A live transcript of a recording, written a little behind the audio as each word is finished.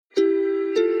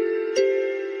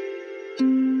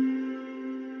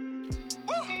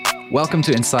Welcome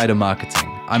to Insider Marketing.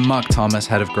 I'm Mark Thomas,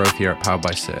 Head of Growth here at Powered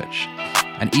by Search.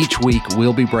 And each week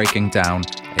we'll be breaking down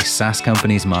a SaaS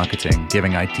company's marketing,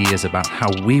 giving ideas about how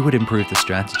we would improve the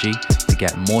strategy to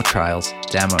get more trials,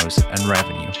 demos, and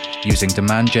revenue using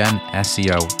demand gen,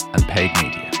 SEO, and paid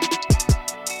media.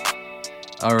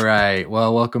 All right,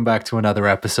 well, welcome back to another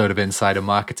episode of Insider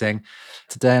Marketing.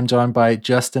 Today I'm joined by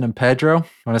Justin and Pedro.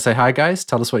 Want to say hi, guys?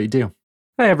 Tell us what you do.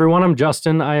 Hey everyone, I'm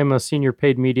Justin. I am a senior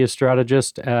paid media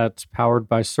strategist at Powered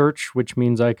by Search, which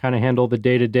means I kind of handle the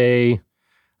day-to-day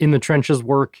in the trenches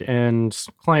work and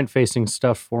client-facing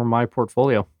stuff for my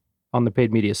portfolio on the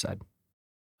paid media side.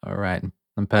 All right,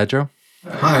 and Pedro?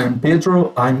 Hi, I'm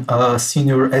Pedro. I'm a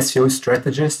senior SEO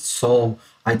strategist, so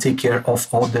I take care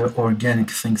of all the organic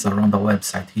things around the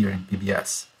website here in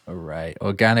PBS. All right,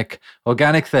 organic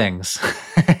things.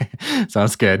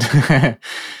 Sounds good.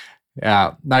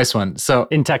 Yeah, nice one. So,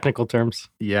 in technical terms,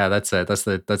 yeah, that's it. That's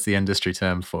the industry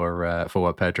term for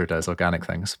what Pedro does, organic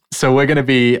things. So we're going to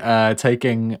be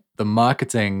taking the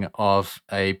marketing of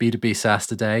a B2B SaaS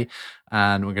today,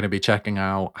 and we're going to be checking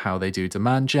out how they do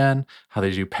demand gen, how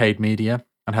they do paid media,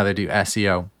 and how they do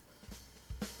SEO.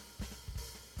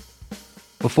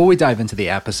 Before we dive into the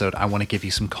episode, I want to give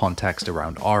you some context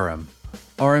around Orum.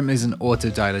 Orum is an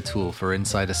auto-dialer tool for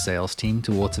insider sales team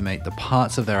to automate the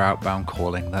parts of their outbound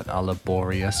calling that are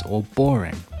laborious or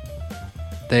boring.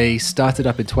 They started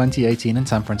up in 2018 in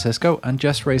San Francisco and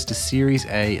just raised a Series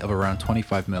A of around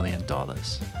 $25 million.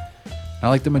 Now,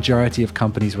 like the majority of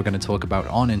companies we're going to talk about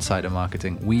on Insider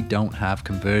Marketing, we don't have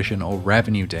conversion or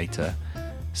revenue data,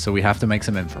 so we have to make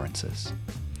some inferences.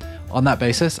 On that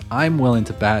basis, I'm willing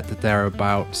to bet that they're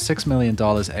about $6 million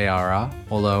ARR,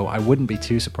 although I wouldn't be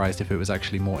too surprised if it was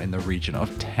actually more in the region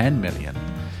of 10 million.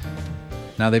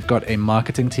 Now they've got a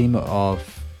marketing team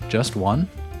of just one,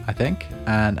 I think,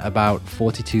 and about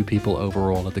 42 people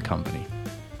overall at the company.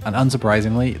 And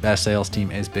unsurprisingly, their sales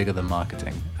team is bigger than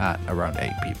marketing at around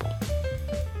 8 people.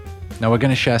 Now we're going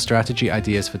to share strategy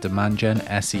ideas for demand gen,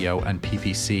 SEO, and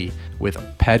PPC with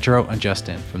Pedro and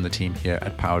Justin from the team here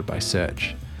at Powered by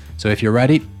Search. So if you're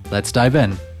ready, let's dive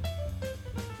in.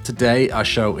 Today, our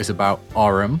show is about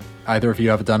Orum. Either of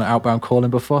you ever done outbound calling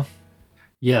before?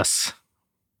 Yes.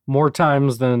 More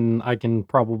times than I can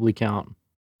probably count.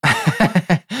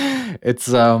 It's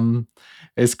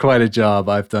quite a job.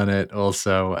 I've done it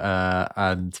also.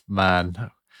 And man,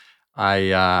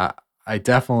 I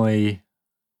definitely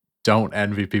don't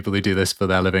envy people who do this for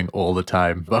their living all the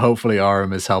time. But hopefully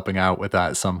Orum is helping out with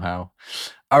that somehow.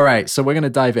 All right, so we're going to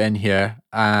dive in here,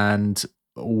 and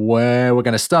where we're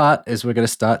going to start is we're going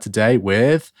to start today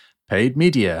with paid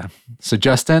media. So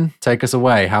Justin, take us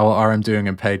away. How are RM doing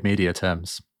in paid media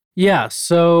terms? Yeah,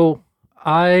 so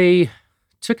I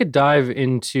took a dive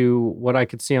into what I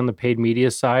could see on the paid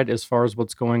media side as far as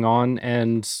what's going on,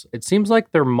 and it seems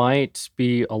like there might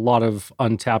be a lot of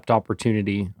untapped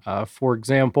opportunity. For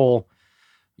example,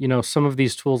 some of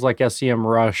these tools like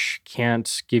SEMrush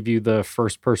can't give you the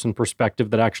first-person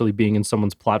perspective that actually being in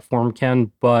someone's platform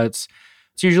can, but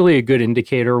it's usually a good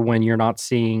indicator when you're not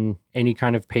seeing any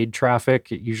kind of paid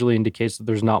traffic. It usually indicates that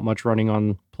there's not much running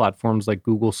on platforms like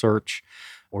Google Search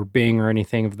or Bing or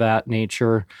anything of that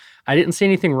nature. I didn't see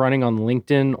anything running on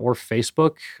LinkedIn or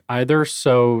Facebook either,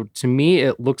 so to me,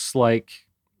 it looks like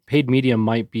paid media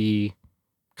might be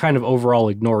kind of overall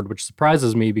ignored, which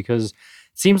surprises me because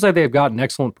seems like they've got an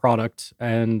excellent product,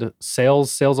 and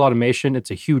sales automation,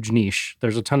 it's a huge niche.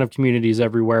 There's a ton of communities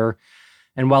everywhere.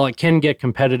 And while it can get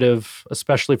competitive,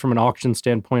 especially from an auction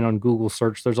standpoint on Google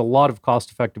search, there's a lot of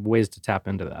cost-effective ways to tap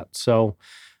into that. So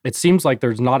it seems like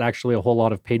there's not actually a whole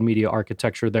lot of paid media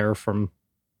architecture there from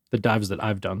the dives that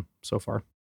I've done so far.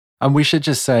 And we should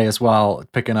just say as well,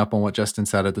 picking up on what Justin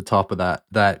said at the top of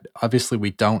that obviously we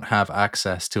don't have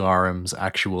access to Orum's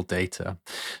actual data.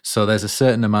 So there's a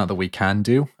certain amount that we can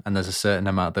do, and there's a certain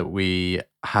amount that we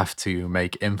have to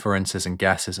make inferences and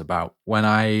guesses about. When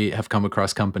I have come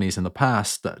across companies in the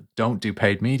past that don't do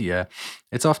paid media,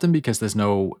 it's often because there's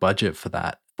no budget for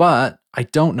that. But I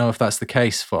don't know if that's the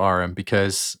case for Orum,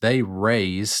 because they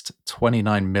raised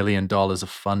 $29 million of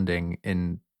funding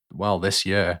in this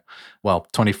year.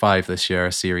 25 this year,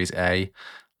 a Series A,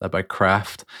 led by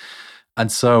Kraft.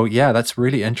 And so, yeah, that's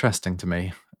really interesting to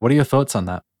me. What are your thoughts on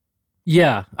that?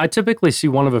 Yeah, I typically see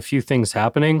one of a few things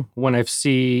happening when I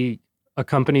see a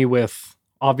company with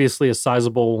obviously a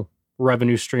sizable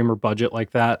revenue stream or budget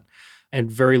like that and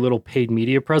very little paid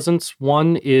media presence.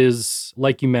 One is,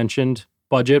 like you mentioned,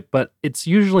 budget, but it's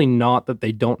usually not that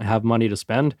they don't have money to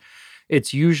spend.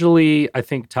 It's usually, I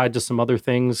think, tied to some other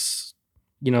things.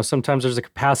 Sometimes there's a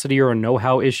capacity or a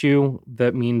know-how issue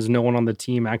that means no one on the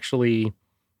team actually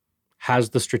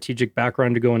has the strategic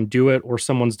background to go and do it, or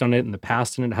someone's done it in the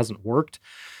past and it hasn't worked.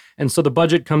 And so the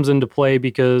budget comes into play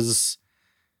because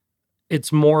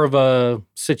it's more of a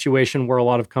situation where a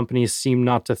lot of companies seem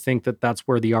not to think that that's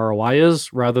where the ROI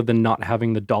is, rather than not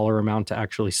having the dollar amount to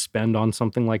actually spend on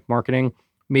something like marketing.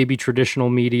 Maybe traditional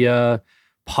media,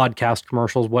 podcast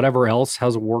commercials, whatever else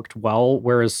has worked well,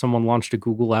 whereas someone launched a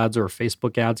Google Ads or a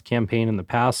Facebook Ads campaign in the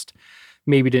past,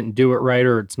 maybe didn't do it right,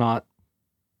 or it's not,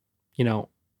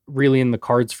 really in the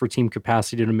cards for team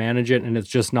capacity to manage it, and it's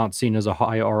just not seen as a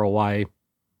high ROI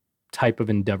type of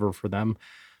endeavor for them.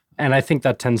 And I think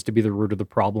that tends to be the root of the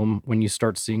problem when you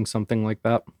start seeing something like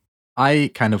that.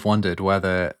 I kind of wondered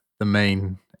whether the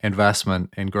main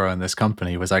investment in growing this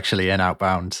company was actually in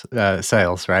outbound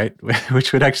sales, right?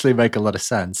 Which would actually make a lot of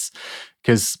sense.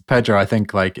 Because Pedro, I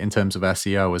think like in terms of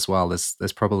SEO as well,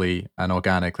 there's probably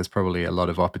there's probably a lot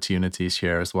of opportunities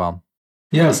here as well.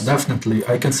 Yes, definitely.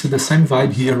 I can see the same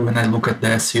vibe here when I look at the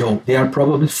SEO. They are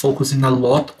probably focusing a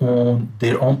lot on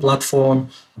their own platform,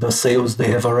 the sales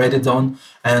they have already done,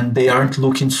 and they aren't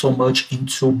looking so much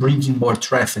into bringing more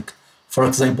traffic. For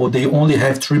example, they only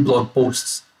have 3 blog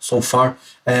posts so far,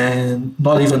 and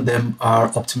not even them are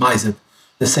optimized.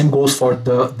 The same goes for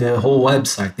the whole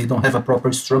website. They don't have a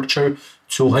proper structure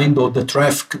to handle the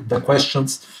traffic, the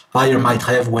questions buyer might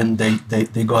have when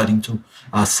they got into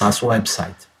a SaaS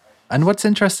website. And what's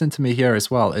interesting to me here as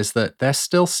well is that they're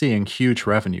still seeing huge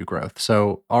revenue growth.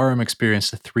 So Orum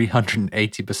experienced a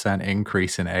 380%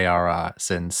 increase in ARR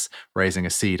since raising a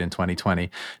seed in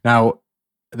 2020. Now,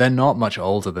 they're not much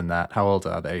older than that. How old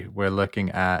are they? We're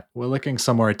looking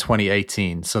somewhere at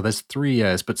 2018. So there's 3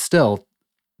 years, but still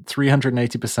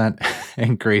 380%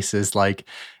 increase is like,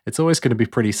 it's always going to be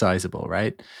pretty sizable,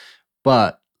 right?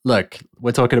 But look,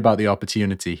 we're talking about the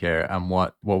opportunity here and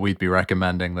what we'd be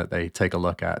recommending that they take a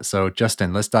look at. So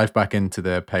Justin, let's dive back into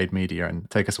the paid media and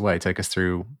take us away. Take us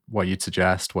through what you'd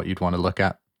suggest, what you'd want to look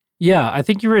at. Yeah, I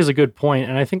think you raise a good point.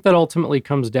 And I think that ultimately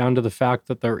comes down to the fact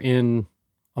that they're in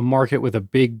a market with a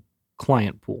big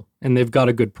client pool and they've got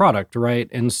a good product, right?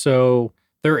 And so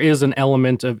there is an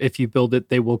element of if you build it,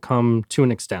 they will come to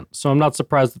an extent. So I'm not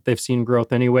surprised that they've seen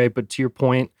growth anyway. But to your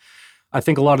point, I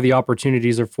think a lot of the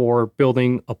opportunities are for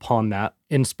building upon that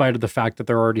in spite of the fact that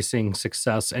they're already seeing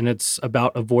success, and it's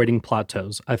about avoiding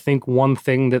plateaus. I think one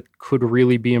thing that could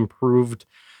really be improved,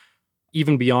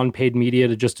 even beyond paid media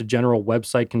to just a general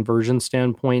website conversion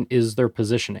standpoint, is their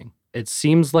positioning. It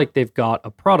seems like they've got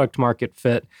a product market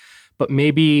fit, but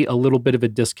maybe a little bit of a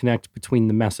disconnect between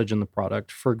the message and the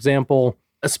product. For example,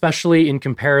 especially in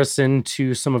comparison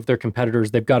to some of their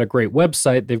competitors, they've got a great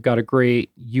website, they've got a great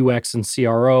UX and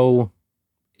CRO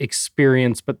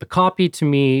experience, but the copy to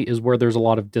me is where there's a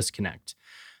lot of disconnect.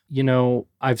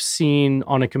 I've seen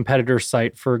on a competitor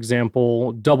site, for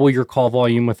example, double your call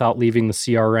volume without leaving the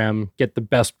CRM, get the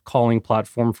best calling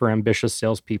platform for ambitious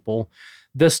salespeople.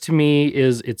 This to me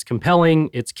it's compelling,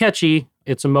 it's catchy,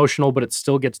 it's emotional, but it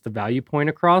still gets the value point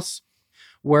across.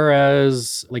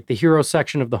 Whereas like the hero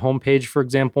section of the homepage, for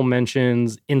example,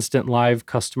 mentions instant live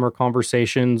customer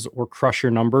conversations or crush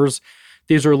your numbers.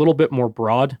 These are a little bit more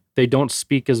broad. They don't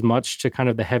speak as much to kind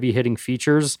of the heavy hitting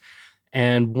features.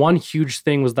 And one huge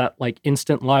thing was that like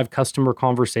instant live customer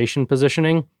conversation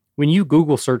positioning. When you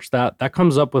Google search that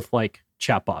comes up with like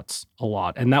chatbots a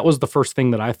lot. And that was the first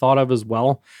thing that I thought of as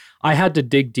well. I had to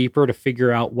dig deeper to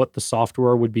figure out what the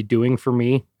software would be doing for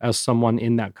me as someone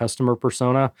in that customer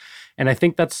persona. And I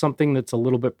think that's something that's a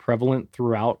little bit prevalent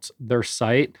throughout their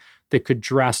site that could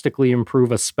drastically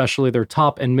improve, especially their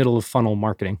top and middle of funnel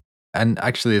marketing. And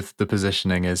actually, the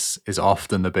positioning is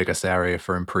often the biggest area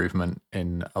for improvement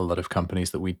in a lot of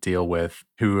companies that we deal with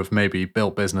who have maybe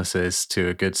built businesses to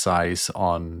a good size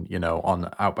on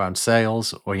outbound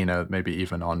sales or, maybe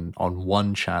even on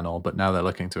one channel, but now they're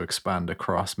looking to expand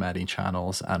across many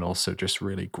channels and also just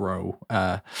really grow.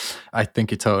 I think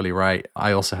you're totally right.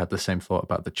 I also had the same thought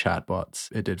about the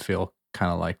chatbots. It did feel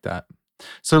kind of like that.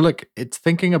 So look, it's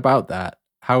thinking about that.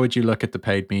 How would you look at the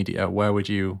paid media? Where would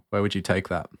you take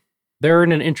that? They're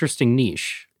in an interesting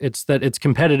niche. It's that it's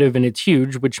competitive and it's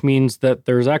huge, which means that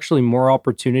there's actually more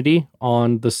opportunity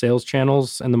on the sales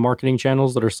channels and the marketing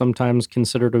channels that are sometimes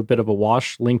considered a bit of a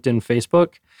wash, LinkedIn,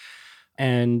 Facebook.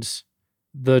 And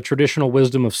the traditional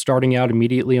wisdom of starting out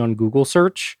immediately on Google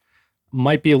search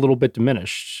might be a little bit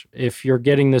diminished. If you're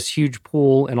getting this huge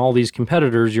pool and all these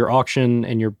competitors, your auction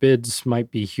and your bids might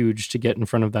be huge to get in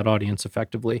front of that audience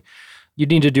effectively. You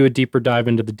need to do a deeper dive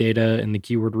into the data and the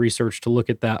keyword research to look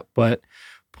at that. But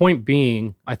Point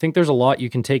being, I think there's a lot you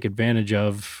can take advantage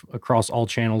of across all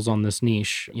channels on this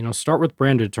niche. Start with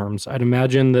branded terms. I'd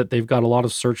imagine that they've got a lot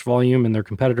of search volume and their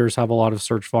competitors have a lot of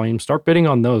search volume. Start bidding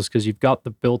on those because you've got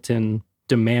the built-in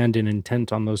demand and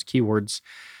intent on those keywords.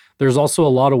 There's also a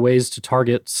lot of ways to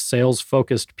target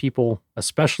sales-focused people,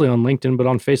 especially on LinkedIn, but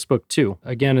on Facebook too.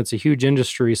 Again, it's a huge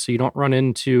industry, so you don't run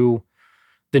into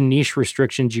the niche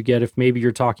restrictions you get if maybe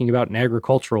you're talking about an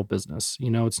agricultural business.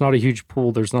 It's not a huge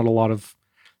pool. There's not a lot of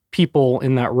people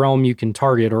in that realm you can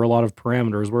target or a lot of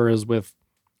parameters. Whereas with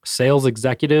sales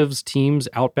executives, teams,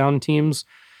 outbound teams,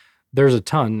 there's a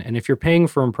ton. And if you're paying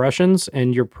for impressions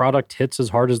and your product hits as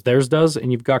hard as theirs does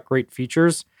and you've got great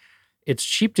features, it's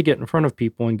cheap to get in front of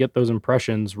people and get those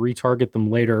impressions, retarget them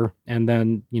later, and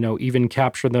then, even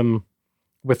capture them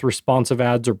with responsive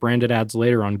ads or branded ads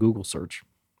later on Google search.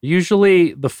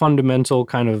 Usually the fundamental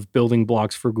kind of building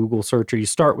blocks for Google search are you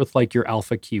start with like your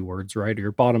alpha keywords, right? Or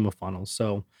your bottom of funnel.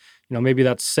 So, maybe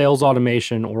that's sales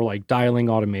automation or like dialing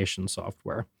automation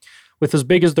software. With as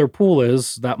big as their pool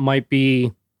is, that might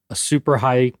be a super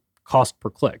high cost per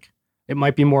click. It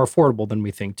might be more affordable than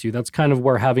we think too. That's kind of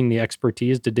where having the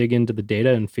expertise to dig into the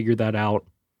data and figure that out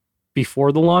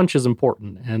before the launch is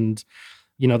important. And,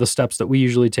 the steps that we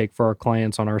usually take for our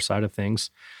clients on our side of things.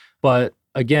 But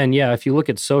again, yeah, if you look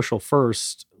at social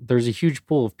first, there's a huge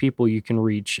pool of people you can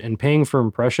reach, and paying for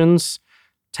impressions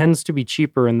tends to be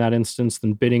cheaper in that instance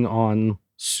than bidding on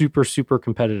super, super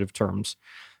competitive terms.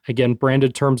 Again,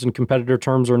 branded terms and competitor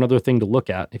terms are another thing to look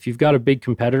at. If you've got a big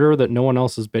competitor that no one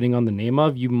else is bidding on the name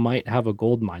of, you might have a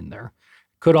gold mine there.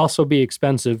 Could also be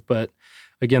expensive, but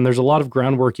again, there's a lot of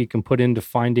groundwork you can put into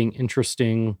finding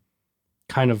interesting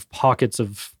kind of pockets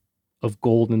of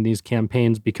gold in these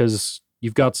campaigns because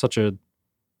you've got such a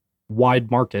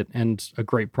wide market and a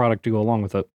great product to go along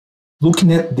with it.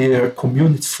 Looking at their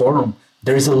community forum,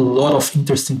 there is a lot of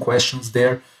interesting questions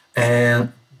there.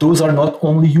 And those are not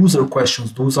only user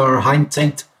questions, those are high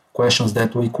intent questions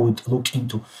that we could look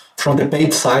into from the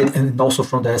paid side and also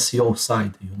from the SEO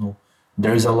side.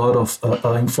 There is a lot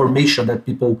of information that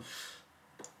people,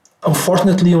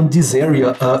 unfortunately, on this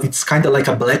area, it's kind of like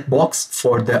a black box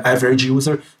for the average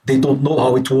user. They don't know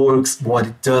how it works, what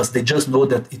it does. They just know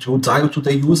that it will dial to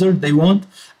the user they want,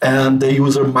 and the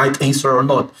user might answer or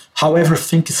not. How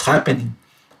everything is happening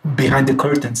behind the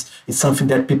curtains is something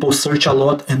that people search a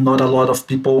lot, and not a lot of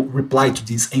people reply to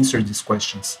these, answer these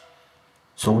questions.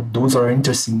 So those are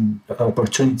interesting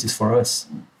opportunities for us.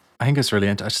 I think it's really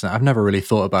interesting. I've never really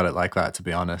thought about it like that, to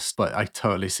be honest, but I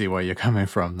totally see where you're coming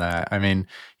from there. I mean,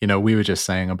 we were just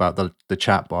saying about the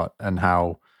chatbot and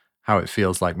how it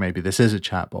feels like maybe this is a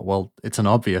chatbot. Well, it's an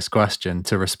obvious question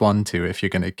to respond to if you're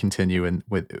going to continue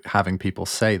with having people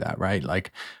say that, right?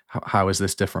 Like, how is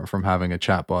this different from having a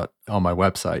chatbot on my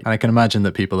website? And I can imagine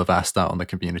that people have asked that on the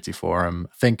community forum,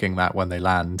 thinking that when they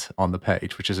land on the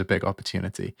page, which is a big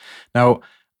opportunity. Now,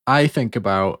 I think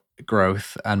about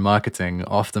growth and marketing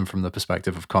often from the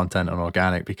perspective of content and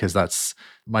organic because that's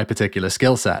my particular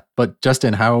skill set. But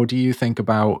Justin, how do you think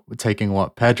about taking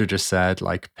what Pedro just said,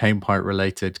 like pain point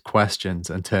related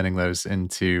questions, and turning those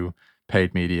into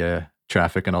paid media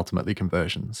traffic and ultimately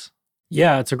conversions?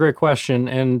 Yeah, it's a great question.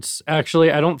 And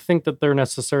actually, I don't think that there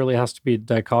necessarily has to be a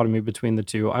dichotomy between the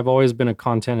two. I've always been a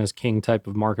content is king type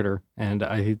of marketer, and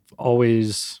I've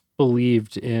always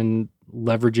believed in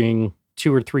leveraging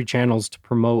 2 or 3 channels to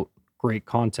promote great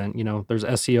content. There's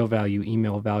SEO value,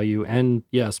 email value, and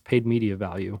yes, paid media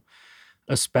value,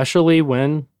 especially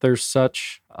when there's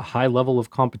such a high level of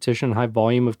competition, high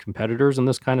volume of competitors in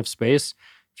this kind of space.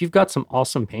 If you've got some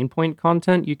awesome pain point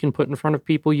content you can put in front of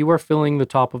people, you are filling the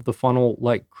top of the funnel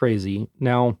like crazy.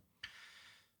 Now,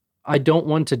 I don't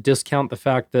want to discount the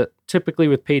fact that typically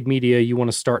with paid media, you want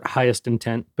to start highest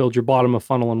intent, build your bottom of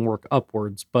funnel and work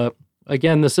upwards. But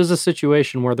again, this is a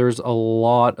situation where there's a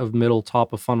lot of middle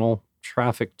top of funnel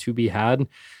traffic to be had.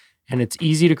 And it's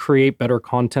easy to create better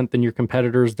content than your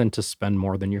competitors than to spend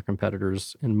more than your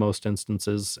competitors in most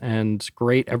instances. And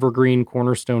great evergreen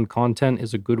cornerstone content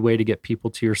is a good way to get people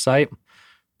to your site.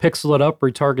 Pixel it up,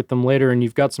 retarget them later, and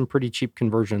you've got some pretty cheap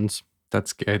conversions.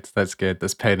 That's good. That's good.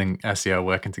 That's paid and SEO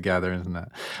working together, isn't it?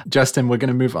 Justin, we're going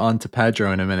to move on to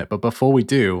Pedro in a minute. But before we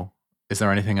do, is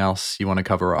there anything else you want to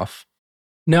cover off?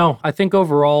 No, I think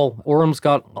overall, Orum's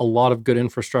got a lot of good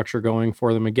infrastructure going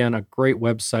for them. Again, a great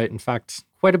website. In fact,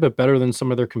 quite a bit better than some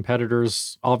of their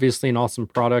competitors. Obviously, an awesome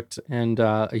product and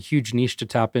a huge niche to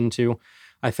tap into.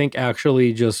 I think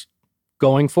actually just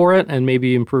going for it and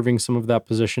maybe improving some of that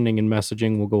positioning and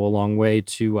messaging will go a long way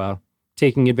to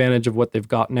taking advantage of what they've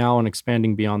got now and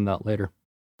expanding beyond that later.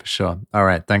 For sure. All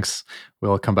right. Thanks.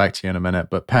 We'll come back to you in a minute.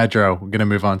 But Pedro, we're going to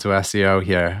move on to SEO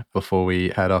here before we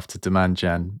head off to demand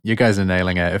gen. You guys are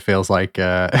nailing it. It feels like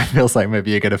maybe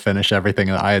you're going to finish everything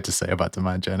that I had to say about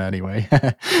demand gen anyway.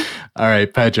 All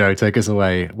right, Pedro, take us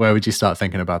away. Where would you start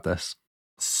thinking about this?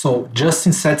 So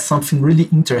Justin said something really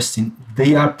interesting.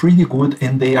 They are pretty good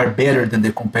and they are better than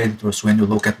the competitors when you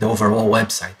look at the overall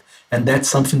website. And that's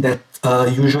something that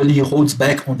usually holds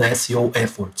back on the SEO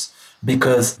efforts,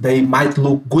 because they might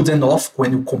look good enough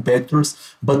when you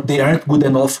competitors, but they aren't good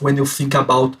enough when you think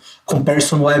about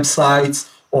comparison websites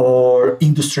or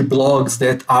industry blogs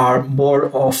that are more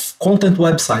of content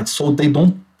websites. So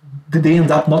they end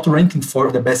up not ranking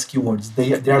for the best keywords.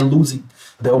 They are losing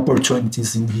the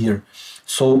opportunities in here.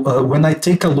 So when I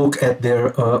take a look at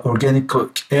their organic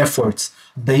efforts,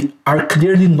 they are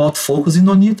clearly not focusing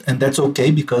on it, and that's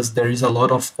okay because there is a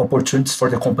lot of opportunities for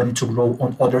the company to grow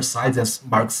on other sides. As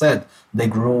Mark said, they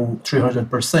grow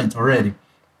 300% already.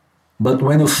 But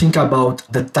when you think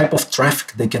about the type of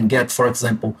traffic they can get, for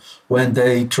example, when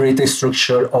they create a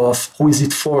structure of who is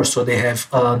it for, so they have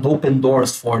an open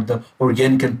doors for the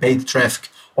organic and paid traffic,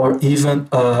 or even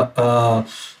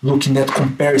looking at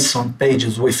comparison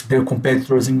pages with their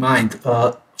competitors in mind,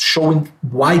 showing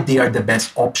why they are the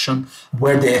best option,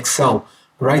 where they excel.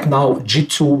 Right now,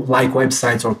 G2-like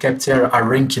websites or Capterra are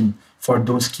ranking for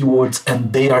those keywords,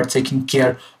 and they are taking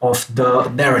care of the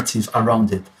narrative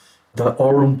around it. The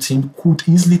Orum team could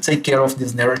easily take care of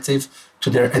this narrative to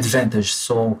their advantage.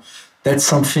 So that's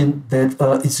something that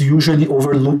is usually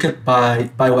overlooked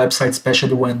by websites,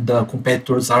 especially when the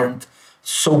competitors aren't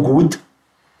so good.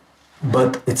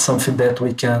 But it's something that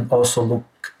we can also look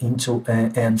into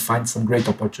and find some great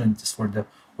opportunities for the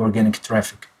organic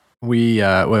traffic.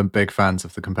 We're big fans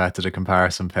of the competitor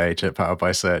comparison page at Powered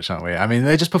by Search, aren't we? I mean,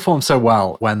 they just perform so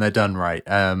well when they're done right.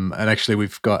 And actually,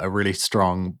 we've got a really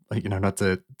strong, not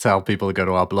to tell people to go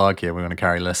to our blog here, we want to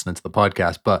carry listening to the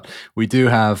podcast, but we do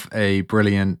have a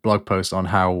brilliant blog post on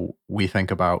how we think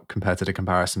about competitor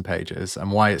comparison pages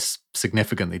and why it's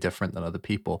significantly different than other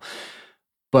people.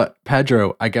 But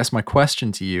Pedro, I guess my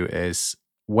question to you is,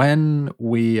 when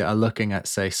we are looking at,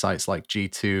 say, sites like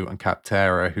G2 and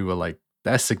Capterra, who are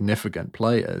they're significant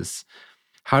players,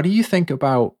 how do you think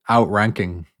about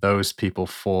outranking those people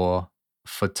for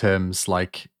terms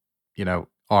like,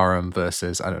 Orum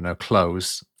versus, I don't know,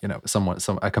 Close,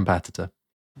 a competitor?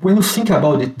 When you think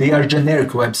about it, they are generic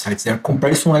websites. They are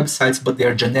comparison websites, but they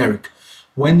are generic.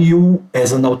 When you,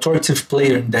 as an authoritative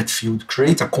player in that field,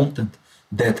 create a content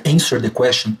that answer the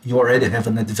question, you already have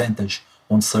an advantage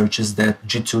on searches that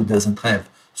G2 doesn't have.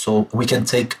 So we can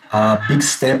take a big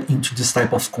step into this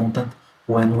type of content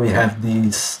when we have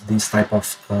this type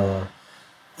of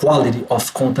quality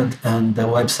of content on the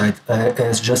website.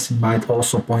 As Justin might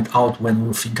also point out, when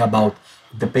we think about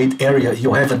the paid area,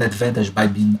 you have an advantage by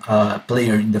being a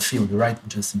player in the field, right,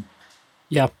 Justin?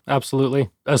 Yeah, absolutely.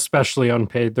 Especially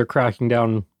unpaid. They're cracking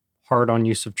down hard on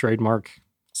use of trademark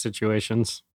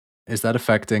situations. Is that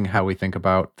affecting how we think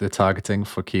about the targeting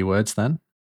for keywords then?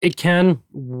 It can.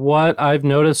 What I've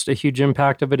noticed a huge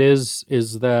impact of it is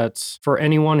that for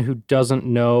anyone who doesn't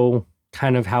know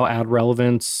kind of how ad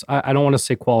relevance, I don't want to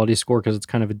say quality score because it's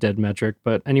kind of a dead metric,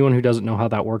 but anyone who doesn't know how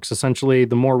that works, essentially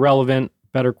the more relevant,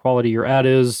 better quality your ad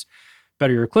is,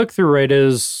 better your click-through rate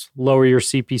is, lower your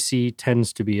CPC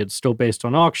tends to be. It's still based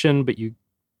on auction, but you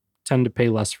tend to pay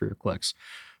less for your clicks.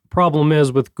 Problem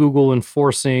is with Google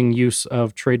enforcing use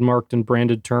of trademarked and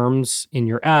branded terms in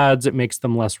your ads, it makes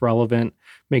them less relevant,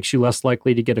 makes you less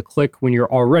likely to get a click when you're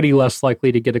already less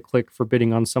likely to get a click for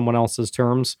bidding on someone else's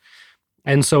terms.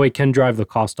 And so it can drive the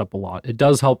cost up a lot. It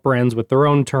does help brands with their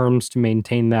own terms to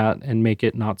maintain that and make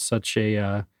it not such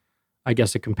a, a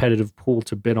competitive pool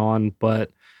to bid on.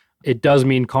 But it does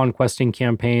mean conquesting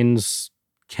campaigns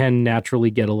can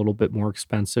naturally get a little bit more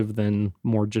expensive than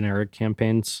more generic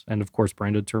campaigns and, of course,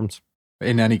 branded terms.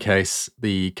 In any case,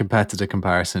 the competitor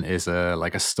comparison is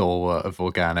a stalwart of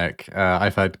organic.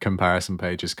 I've had comparison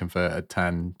pages convert at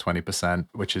 10, 20%,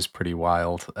 which is pretty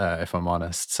wild, if I'm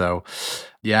honest. So,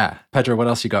 yeah. Pedro, what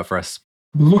else you got for us?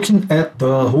 Looking at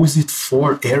the who is it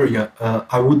for area,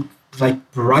 I would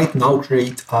right now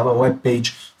create a web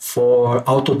page for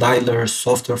auto dialer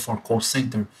software for call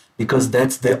center, because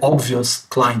that's the obvious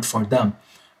client for them.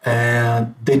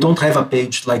 And they don't have a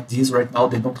page like this right now.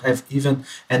 They don't have even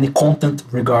any content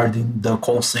regarding the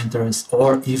call centers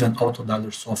or even auto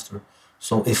dialer software.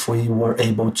 So if we were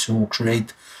able to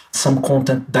create some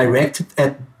content directed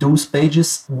at those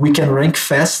pages, we can rank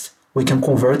fast, we can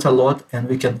convert a lot, and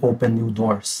we can open new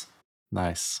doors.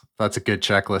 Nice. That's a good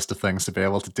checklist of things to be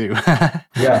able to do.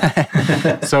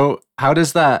 Yeah. So how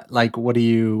does that, like, what do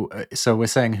you, so we're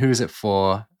saying who's it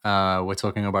for? We're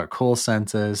talking about call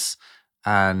centers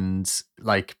and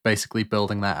like basically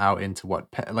building that out into what,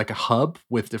 like a hub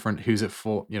with different who's it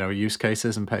for, use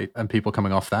cases and people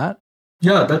coming off that.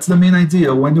 Yeah, that's the main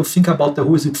idea. When you think about the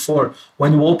who is it for,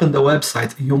 when you open the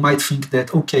website, you might think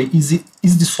that, okay, is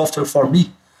this software for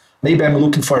me? Maybe I'm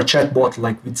looking for a chatbot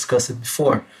like we discussed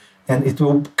before. And it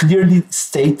will clearly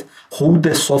state who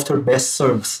the software best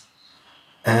serves.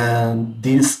 And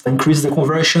this increase the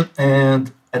conversion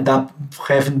and end up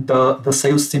having the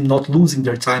sales team not losing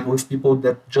their time with people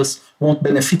that just won't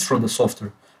benefit from the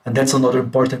software. And that's another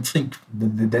important thing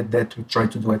that we try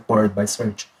to do at Powered by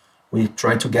Search. We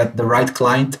try to get the right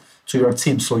client to your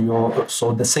team, so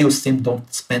the sales team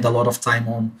don't spend a lot of time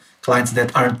on clients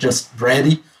that aren't just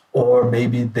ready, or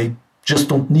maybe they just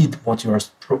don't need what you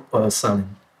are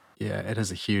selling. Yeah, it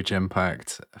has a huge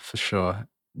impact for sure.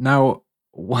 Now,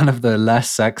 one of the less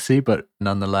sexy but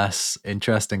nonetheless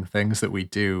interesting things that we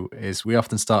do is we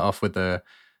often start off with the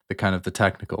kind of the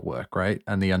technical work, right?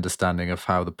 And the understanding of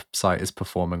how the site is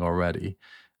performing already.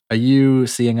 Are you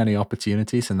seeing any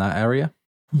opportunities in that area?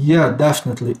 Yeah,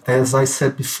 definitely. As I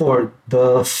said before,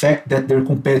 the fact that their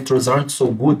competitors aren't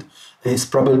so good is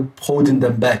probably holding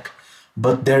them back.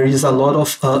 But there is a lot of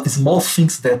small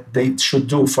things that they should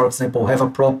do. For example, have a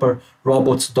proper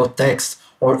robots.txt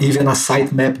or even a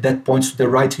sitemap that points to the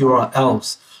right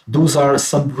URLs. Those are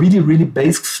some really, really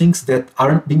basic things that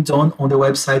aren't being done on the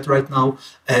website right now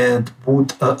and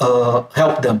would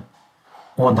help them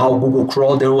on how Google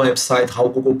crawl their website, how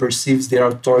Google perceives their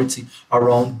authority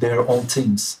around their own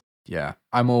teams. Yeah,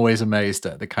 I'm always amazed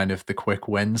at the kind of the quick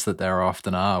wins that there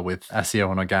often are with SEO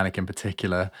and organic in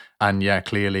particular. And yeah,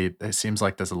 clearly it seems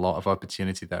like there's a lot of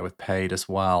opportunity there with paid as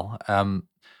well.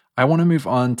 I want to move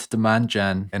on to demand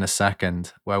gen in a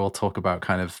second, where we'll talk about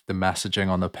kind of the messaging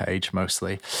on the page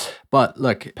mostly. But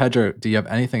look, Pedro, do you have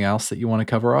anything else that you want to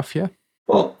cover off here?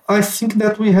 Well, I think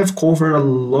that we have covered a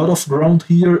lot of ground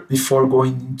here before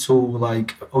going into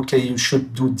like, okay, you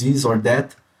should do this or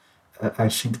that. I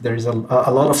think there is a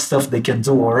lot of stuff they can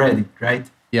do already, right?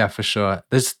 Yeah, for sure.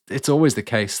 It's always the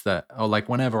case that, or like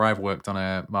whenever I've worked on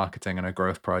a marketing and a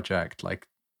growth project, like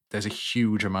there's a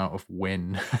huge amount of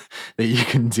win that you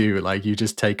can do. Like you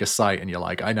just take a site and you're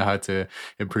like, I know how to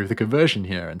improve the conversion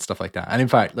here and stuff like that. And in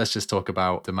fact, let's just talk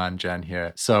about demand gen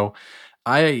here. So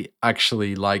I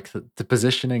actually like the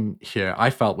positioning here.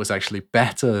 I felt was actually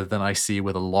better than I see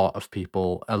with a lot of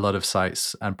people, a lot of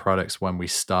sites and products when we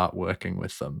start working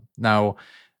with them. Now,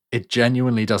 it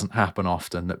genuinely doesn't happen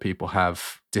often that people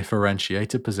have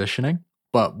differentiated positioning.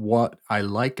 But what I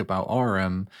like about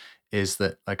Orum is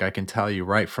that, like, I can tell you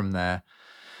right from their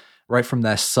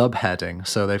subheading.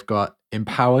 So they've got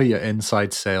empower your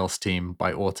inside sales team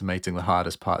by automating the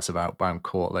hardest parts of outbound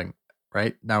calling.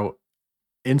 Right now,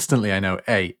 instantly I know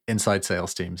inside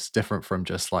sales teams different from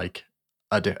just like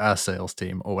a sales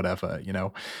team or whatever.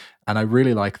 And I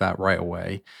really like that right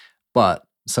away. But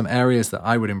some areas that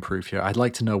I would improve here, I'd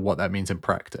like to know what that means in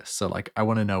practice. So like I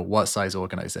want to know what size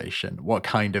organization, what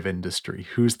kind of industry,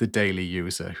 who's the daily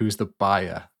user, who's the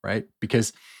buyer, right?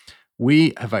 Because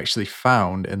we have actually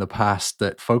found in the past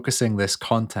that focusing this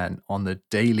content on the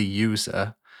daily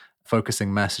user, focusing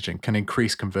messaging can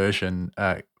increase conversion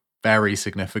very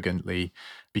significantly,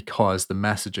 because the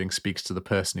messaging speaks to the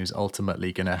person who's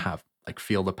ultimately going to have like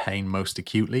feel the pain most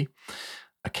acutely.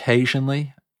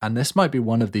 Occasionally, and this might be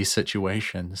one of these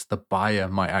situations, the buyer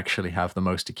might actually have the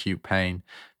most acute pain,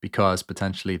 because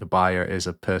potentially the buyer is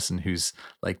a person who's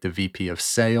like the VP of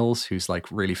sales, who's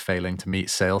like really failing to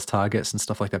meet sales targets and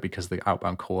stuff like that, because the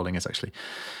outbound calling is actually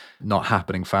not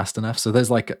happening fast enough. So there's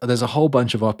a whole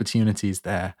bunch of opportunities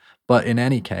there. But in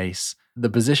any case, the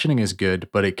positioning is good,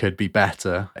 but it could be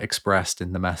better expressed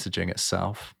in the messaging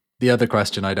itself. The other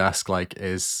question I'd ask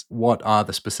is what are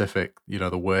the specific,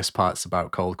 the worst parts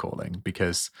about cold calling?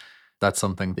 Because that's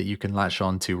something that you can latch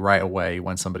on to right away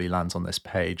when somebody lands on this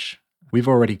page. We've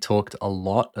already talked a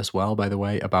lot as well, by the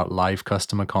way, about live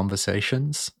customer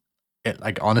conversations. It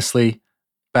honestly,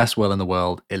 best will in the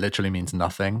world, it literally means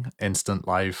nothing. Instant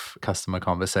live customer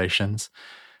conversations.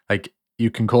 Like you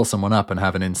can call someone up and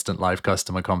have an instant live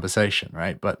customer conversation,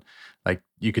 right? But like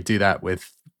you could do that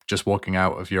with just walking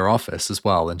out of your office as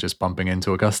well and just bumping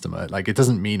into a customer. Like it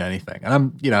doesn't mean anything.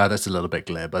 And that's a little bit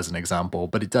glib as an example,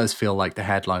 but it does feel like the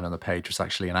headline on the page was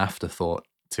actually an afterthought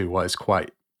to what is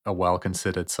quite a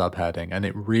well-considered subheading. And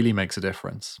it really makes a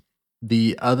difference.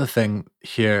 The other thing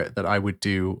here that I would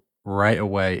do right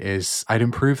away is I'd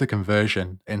improve the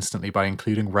conversion instantly by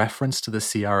including reference to the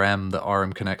CRM that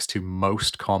Orum connects to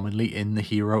most commonly in the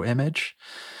hero image.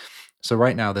 So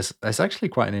right now, there's actually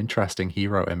quite an interesting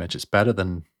hero image. It's better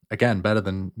than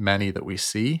many that we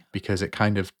see because it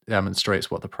kind of demonstrates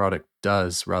what the product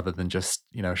does rather than just,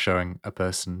 showing a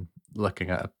person looking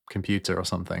at a computer or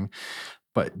something.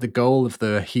 But the goal of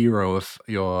the hero of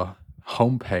your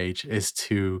homepage is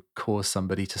to cause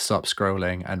somebody to stop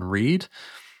scrolling and read.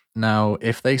 Now,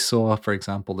 if they saw, for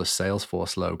example, the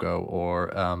Salesforce logo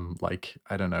or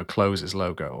I don't know, Close's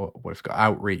logo, or we've got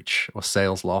Outreach or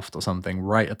Sales Loft or something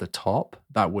right at the top,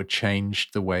 that would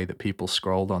change the way that people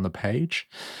scrolled on the page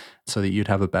so that you'd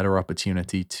have a better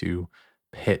opportunity to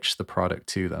pitch the product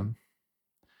to them.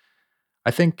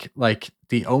 I think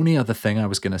the only other thing I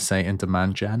was going to say in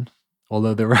demand gen,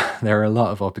 although there are a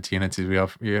lot of opportunities, we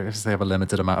obviously have a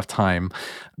limited amount of time.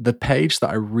 The page that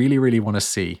I really, really want to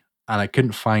see, and I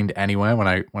couldn't find anywhere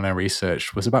when I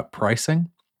researched, was about pricing.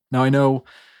 Now I know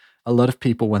a lot of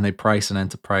people, when they price an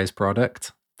enterprise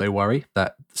product, they worry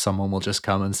that someone will just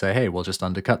come and say, "Hey, we'll just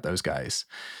undercut those guys."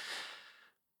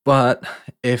 But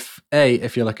if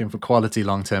you're looking for quality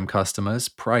long-term customers,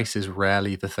 price is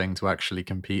rarely the thing to actually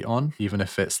compete on. Even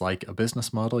if it's like a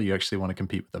business model, you actually want to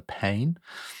compete with the pain.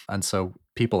 And so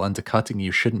people undercutting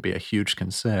you shouldn't be a huge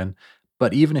concern.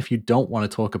 But even if you don't want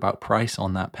to talk about price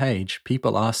on that page,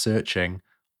 people are searching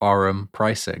Orum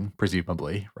pricing,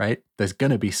 presumably, right? There's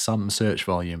going to be some search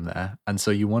volume there. And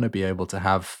so you want to be able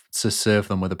to serve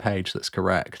them with a page that's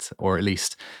correct, or at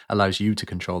least allows you to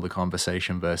control the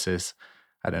conversation versus,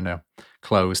 I don't know,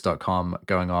 close.com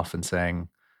going off and saying,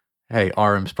 "Hey,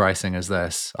 Orum's pricing is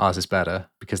this, ours is better,"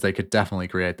 because they could definitely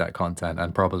create that content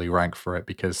and probably rank for it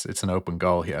because it's an open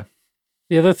goal here.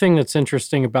 The other thing that's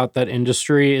interesting about that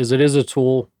industry is it is a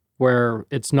tool where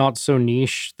it's not so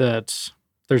niche that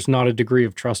there's not a degree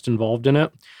of trust involved in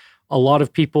it. A lot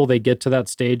of people, they get to that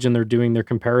stage and they're doing their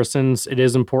comparisons. It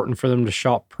is important for them to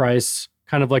shop price,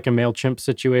 kind of like a MailChimp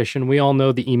situation. We all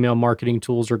know the email marketing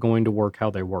tools are going to work how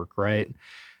they work, right?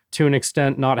 To an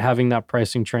extent, not having that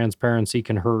pricing transparency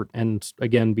can hurt and,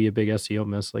 again, be a big SEO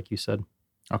miss, like you said.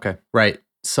 Okay, right.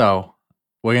 So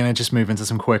we're going to just move into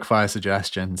some quick fire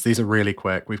suggestions. These are really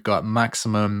quick. We've got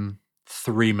maximum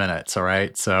 3 minutes, all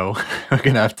right? So we're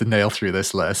going to have to nail through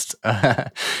this list. Who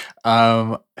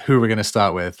are we going to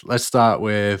start with? Let's start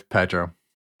with Pedro.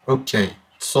 Okay,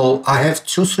 so I have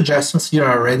 2 suggestions here.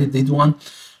 I already did one.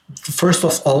 First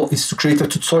of all is to create a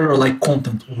tutorial-like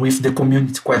content with the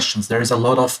community questions. There is a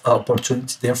lot of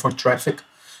opportunity there for traffic,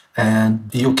 and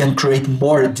you can create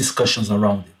more discussions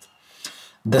around it.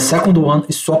 The second one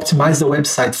is to optimize the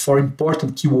website for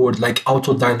important keywords like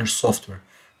auto dialer software.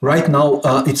 Right now,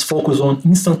 it's focused on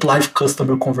instant live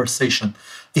customer conversation.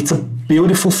 It's a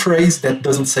beautiful phrase that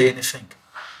doesn't say anything.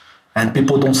 And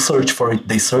people don't search for it,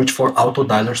 they search for auto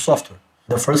dialer software.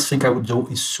 The first thing I would do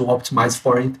is to optimize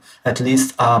for it, at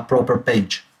least a proper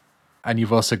page. And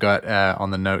you've also got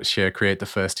on the notes here, create the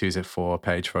first use it for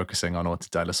page focusing on auto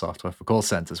dialer software for call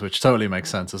centers, which totally makes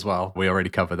sense as well. We already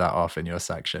covered that off in your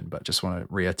section, but just want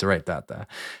to reiterate that there.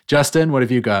 Justin, what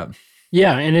have you got?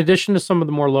 Yeah, in addition to some of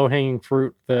the more low-hanging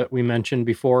fruit that we mentioned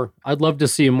before, I'd love to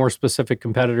see a more specific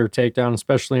competitor takedown,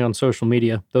 especially on social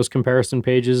media. Those comparison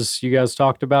pages you guys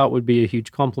talked about would be a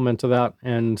huge complement to that.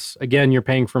 And again, you're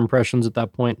paying for impressions at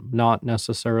that point, not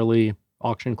necessarily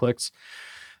auction clicks.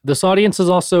 This audience is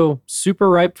also super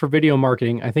ripe for video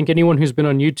marketing. I think anyone who's been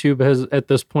on YouTube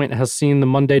has seen the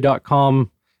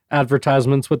Monday.com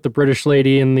advertisements with the British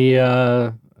lady and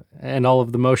and all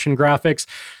of the motion graphics.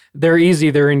 They're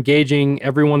easy, they're engaging.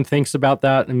 Everyone thinks about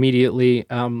that immediately.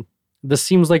 This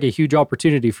seems like a huge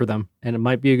opportunity for them, and it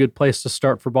might be a good place to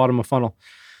start for bottom of funnel.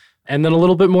 And then a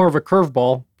little bit more of a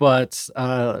curveball, but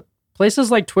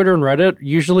places like Twitter and Reddit,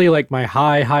 usually like my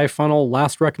high funnel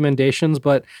last recommendations,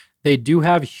 but they do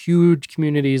have huge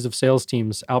communities of sales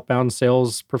teams, outbound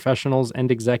sales professionals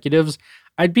and executives.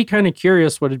 I'd be kind of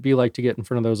curious what it'd be like to get in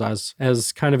front of those eyes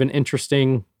as kind of an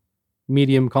interesting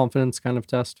medium confidence kind of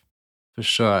test. For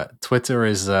sure. Twitter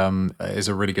is a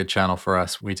really good channel for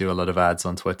us. We do a lot of ads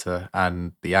on Twitter,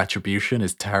 and the attribution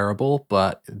is terrible,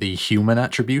 but the human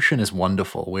attribution is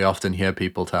wonderful. We often hear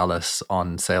people tell us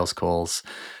on sales calls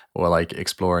or like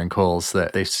exploring calls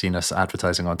that they've seen us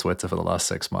advertising on Twitter for the last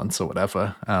 6 months or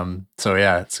whatever. So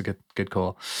yeah, it's a good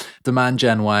call. Demand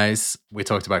gen wise, we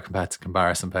talked about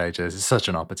comparison pages. It's such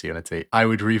an opportunity. I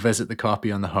would revisit the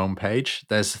copy on the homepage.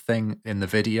 There's a thing in the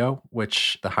video,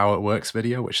 the how it works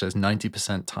video, which says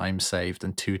 90% time saved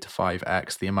and 2 to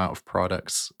 5x the amount of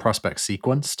prospects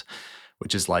sequenced,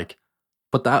 which is like,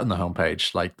 put that on the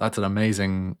homepage. Like, that's an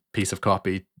amazing piece of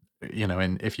copy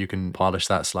and if you can polish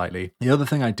that slightly. The other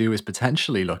thing I do is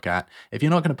potentially look at, if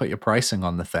you're not going to put your pricing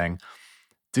on the thing,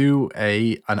 do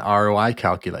an ROI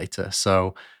calculator.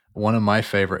 So one of my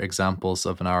favorite examples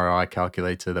of an ROI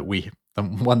calculator the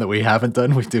one that we haven't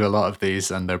done, we do a lot of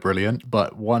these and they're brilliant,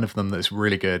 but one of them that's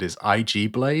really good is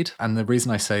IG Blade. And the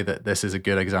reason I say that this is a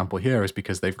good example here is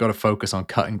because they've got to focus on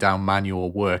cutting down manual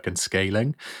work and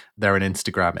scaling. They're an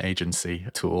Instagram agency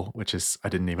tool, which is, I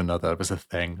didn't even know that was a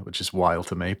thing, which is wild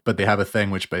to me. But they have a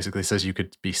thing which basically says you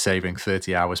could be saving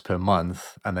 30 hours per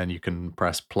month, and then you can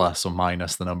press plus or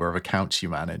minus the number of accounts you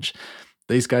manage.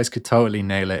 These guys could totally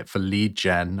nail it for lead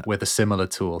gen with a similar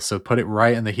tool. So put it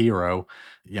right in the hero,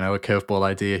 a curveball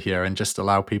idea here, and just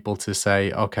allow people to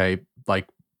say, okay, like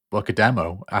book a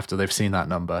demo after they've seen that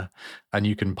number. And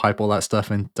you can pipe all that stuff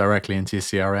in directly into your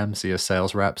CRM. So your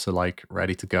sales reps are like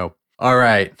ready to go. All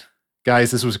right,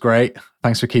 guys, this was great.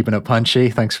 Thanks for keeping it punchy.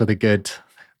 Thanks for the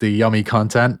yummy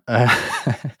content.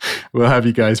 We'll have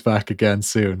you guys back again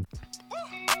soon.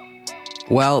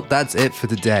 Well, that's it for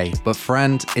today. But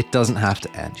friend, it doesn't have to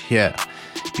end here.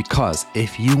 Because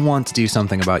if you want to do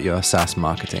something about your SaaS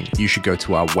marketing, you should go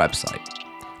to our website.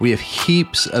 We have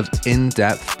heaps of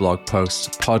in-depth blog posts,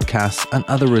 podcasts, and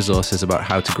other resources about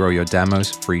how to grow your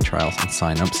demos, free trials, and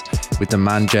signups with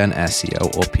demand gen, SEO,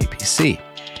 or PPC.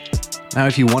 Now,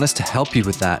 if you want us to help you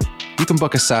with that, you can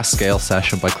book a SaaS scale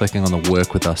session by clicking on the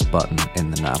Work With Us button in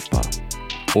the nav bar.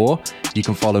 Or you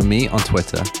can follow me on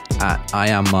Twitter at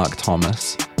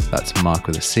 @IamMarkThomas, that's Mark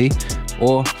with a C,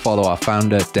 or follow our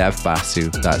founder, Dev Basu,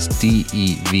 that's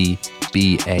DEVBASU.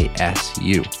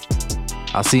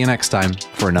 I'll see you next time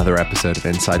for another episode of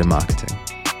Insider Marketing.